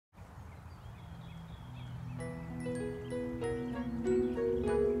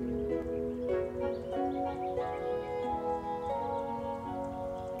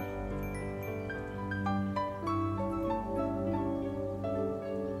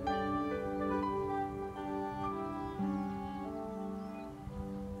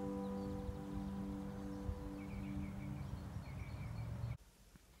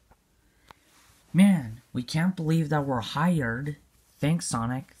We can't believe that we're hired. Thanks,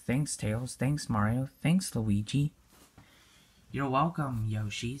 Sonic. Thanks, Tails. Thanks, Mario. Thanks, Luigi. You're welcome,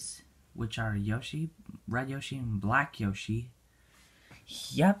 Yoshis. Which are Yoshi, Red Yoshi, and Black Yoshi.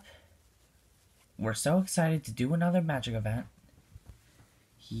 Yep. We're so excited to do another magic event.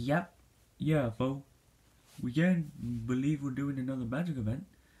 Yep. Yeah, Fo. We can't believe we're doing another magic event.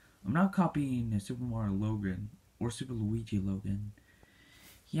 I'm not copying Super Mario Logan or Super Luigi Logan.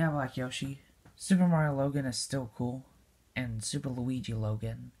 Yeah, Black Yoshi. Super Mario Logan is still cool. And Super Luigi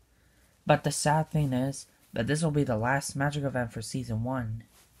Logan. But the sad thing is that this will be the last magic event for Season 1.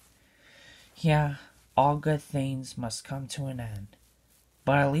 Yeah, all good things must come to an end.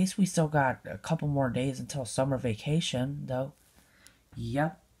 But at least we still got a couple more days until summer vacation, though.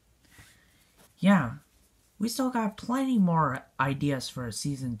 Yep. Yeah, we still got plenty more ideas for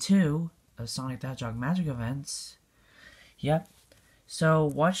Season 2 of Sonic the Hedgehog magic events. Yep. So,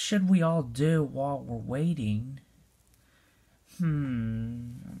 what should we all do while we're waiting? Let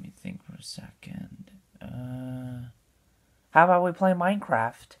me think for a second. How about we play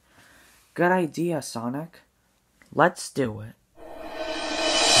Minecraft? Good idea, Sonic. Let's do it.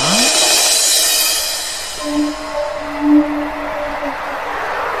 Huh?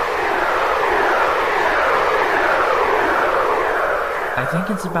 I think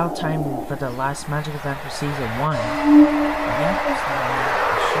it's about time for the last magic event for Season 1. Yep,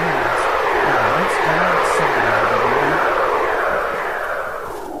 sure is. Now, let's go outside,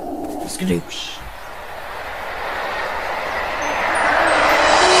 everybody. Skadoosh.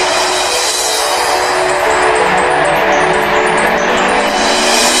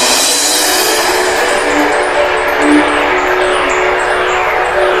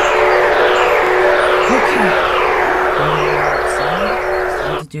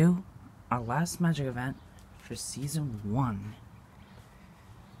 Do our last magic event for Season 1.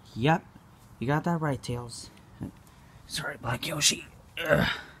 Yep, you got that right, Tails. Sorry, Black Yoshi.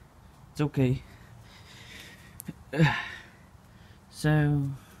 It's okay. So,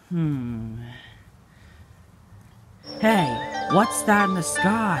 Hey, what's that in the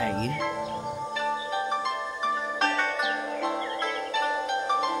sky?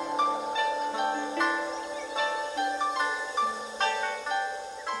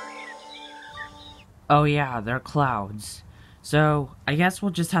 Oh yeah, they're clouds. So, I guess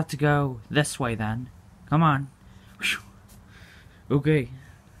we'll just have to go this way then. Come on. Okay.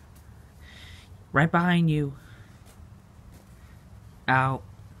 Right behind you. Out.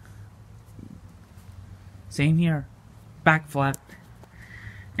 Same here. Backflip.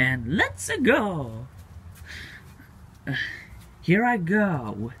 And let's go. Here I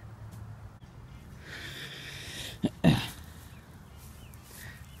go.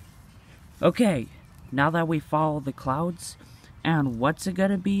 Okay. Now that we follow the clouds, and what's it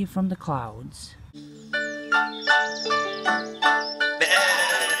gonna be from the clouds?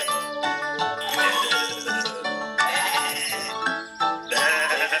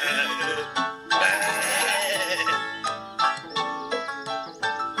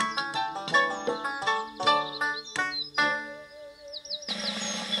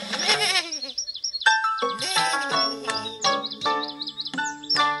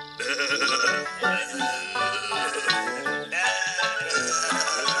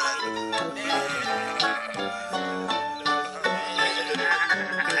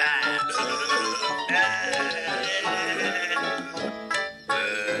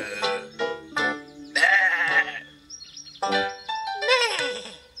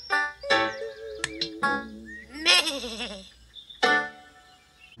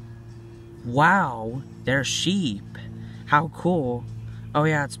 Wow, they're sheep. How cool. Oh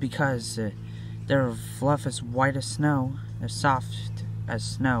yeah, it's because their fluff is white as snow. They're soft as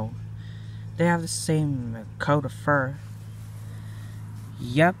snow. They have the same coat of fur.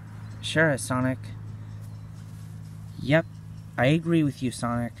 Yep, sure, Sonic. Yep, I agree with you,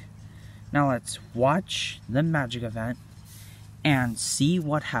 Sonic. Now let's watch the magic event and see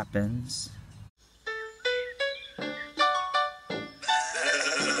what happens.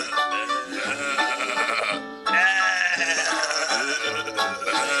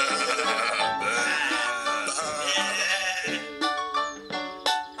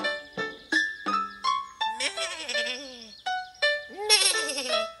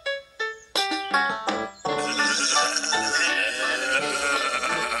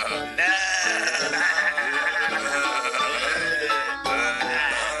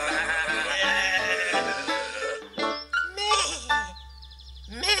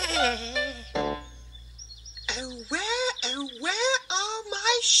 Where are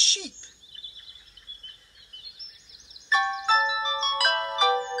my sheep?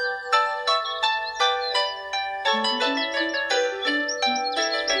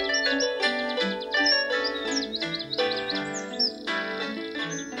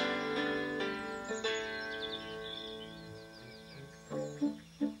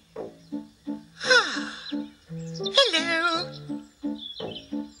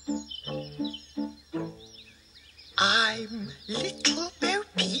 I'm Little Bo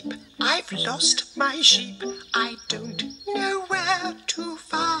Peep. I've lost my sheep. I don't know where to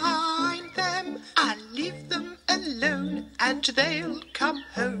find them. I'll leave them alone and they'll come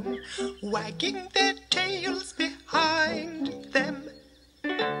home, wagging their tails behind them.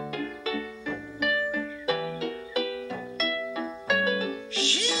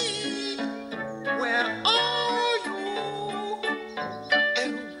 Sheep, where are you?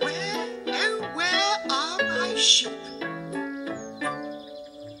 Oh, where are my sheep?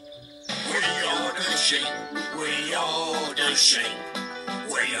 We are the sheep, we are the sheep,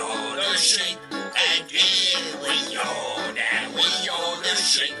 we are the sheep, and here we are now. We are the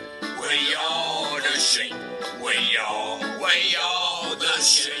sheep, we are the sheep, we are the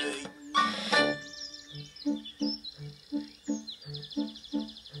sheep.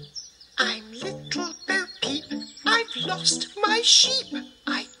 I'm Little Bo Peep. I've lost my sheep.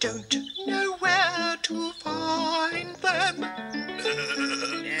 I don't know where to find them.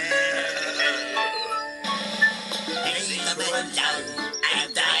 Leave them alone and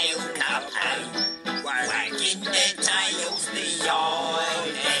they'll come home, wagging their tails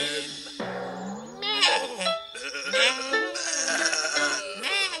behind them.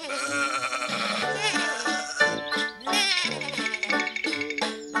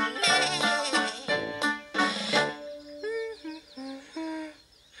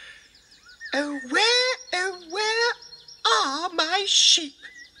 Oh, where are my sheep?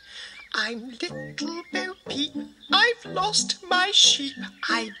 I'm Little Bo Peep. I've lost my sheep.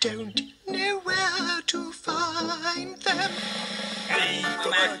 I don't know where to find them. Leave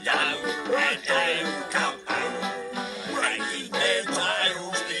them alone and they'll come home, wagging their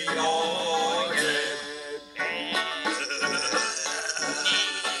tails behind them.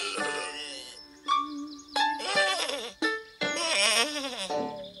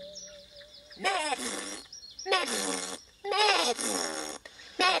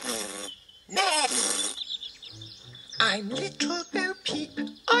 I'm Little Bo Peep.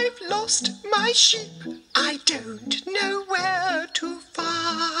 I've lost my sheep. I don't know where to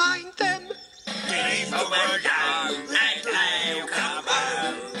find them. Leave them alone and they'll come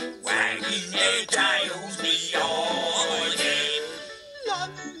home, wagging their tails behind them. La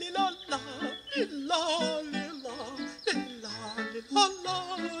li la la, li la li la, li la li la la,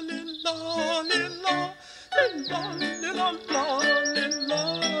 li la li la, li la li la la, li la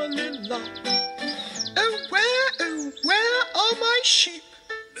li la. Oh, where are my sheep?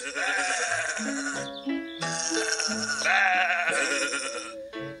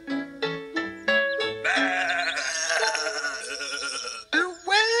 Oh,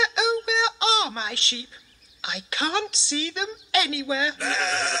 where are my sheep? I can't see them anywhere.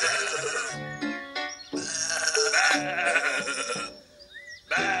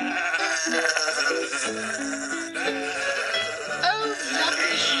 Oh,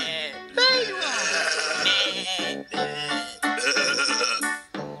 lovely sheep. There you are.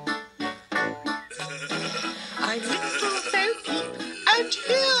 I'm Little Bo Peep, and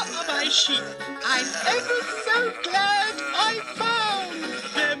here are my sheep. I'm ever so glad I found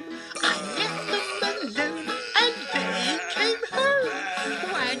them. I left them alone, and they came home,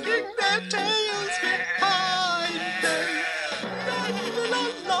 wagging their tails behind them. La la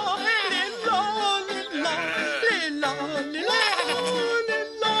la, li la li la, li la li la, li la li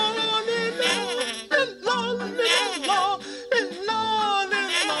la, li la li la, li la li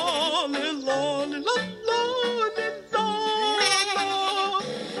la, li la li la, li la.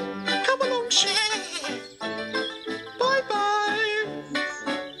 Come along, sheep. Bye-bye.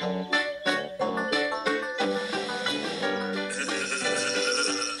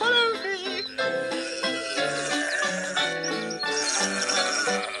 Follow me.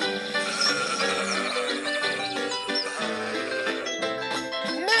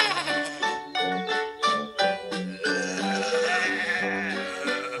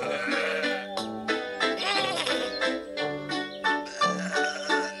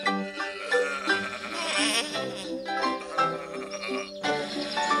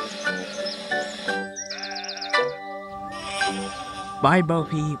 Bye, Bo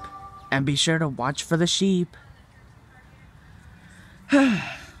Peep, and be sure to watch for the sheep.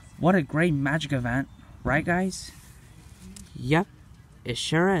 What a great magic event, right guys? Yep, it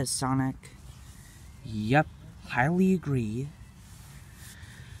sure is, Sonic. Yep, highly agree.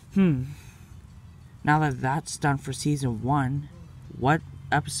 Now that that's done for Season 1, what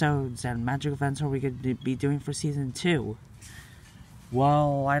episodes and magic events are we going to be doing for Season 2?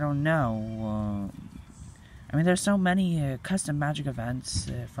 Well, I don't know. I mean, there's so many custom magic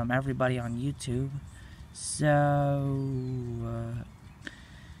events from everybody on YouTube. So,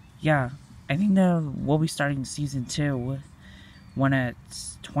 yeah. I think we'll be starting season 2 when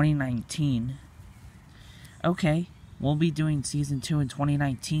it's 2019. Okay, we'll be doing season 2 in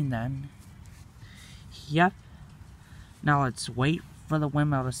 2019 then. Yep. Now let's wait for the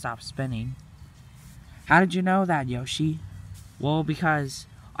windmill to stop spinning. How did you know that, Yoshi? Well, because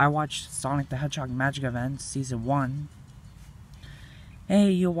I watched Sonic the Hedgehog Magic Events season 1.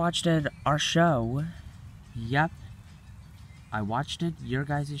 Hey, you watched our show. Yep. I watched your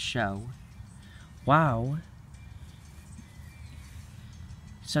guys' show. Wow.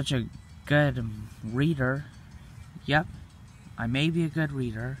 Such a good reader. Yep. I may be a good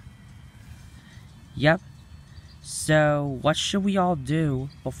reader. Yep. So, what should we all do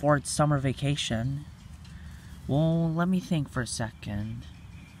before it's summer vacation? Well, let me think for a second.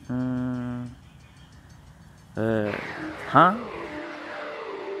 Huh?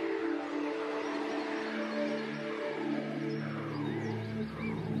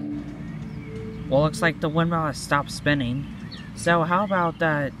 Well, looks like the windmill has stopped spinning. So how about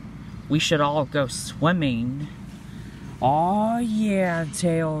that we should all go swimming? Oh yeah,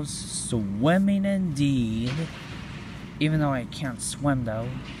 Tails, swimming indeed. Even though I can't swim though.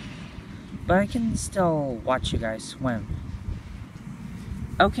 But I can still watch you guys swim.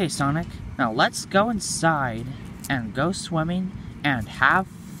 Okay, Sonic, now let's go inside and go swimming and have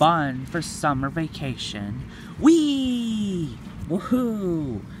fun for summer vacation. Whee!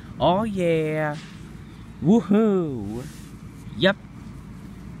 Woohoo! Oh yeah! Woohoo! Yep!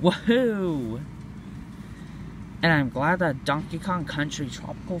 Woohoo! And I'm glad that Donkey Kong Country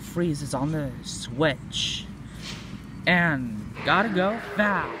Tropical Freeze is on the Switch. And gotta go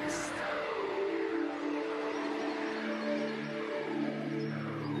fast!